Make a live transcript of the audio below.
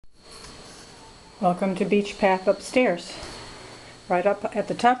Welcome to Beach Path upstairs. Right up at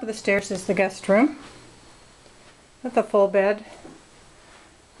the top of the stairs is the guest room with a full bed,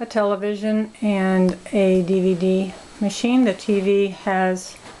 a television, and a DVD machine. The TV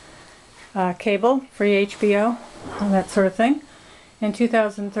has cable, free HBO, and that sort of thing. In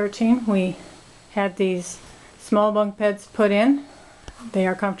 2013 we had these small bunk beds put in. They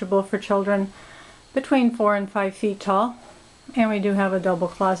are comfortable for children between 4 and 5 feet tall, and we do have a double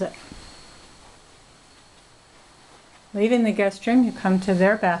closet. Leaving the guest room, you come to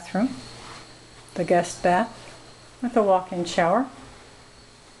their bathroom, the guest bath, with a walk-in shower.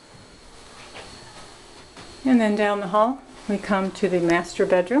 And then down the hall, we come to the master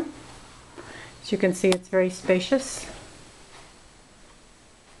bedroom. As you can see, it's very spacious.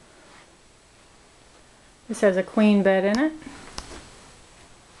 This has a queen bed in it.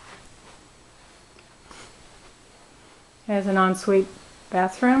 It has an ensuite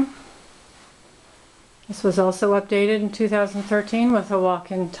bathroom. This was also updated in 2013 with a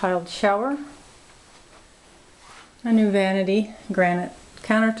walk-in tiled shower, a new vanity, granite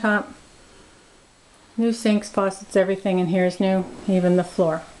countertop, new sinks, faucets, everything in here is new, even the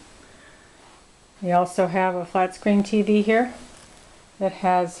floor. We also have a flat screen TV here that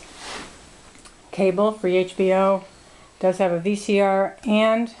has cable, free HBO, does have a VCR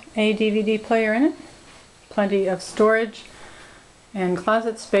and a DVD player in it, plenty of storage and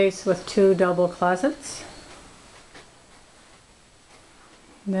closet space with 2 double closets.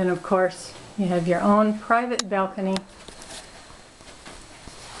 And then of course you have your own private balcony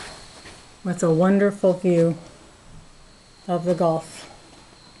with a wonderful view of the Gulf.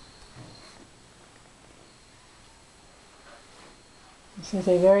 This is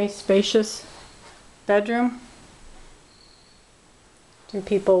a very spacious bedroom. 2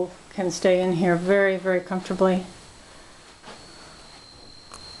 people can stay in here very, very comfortably.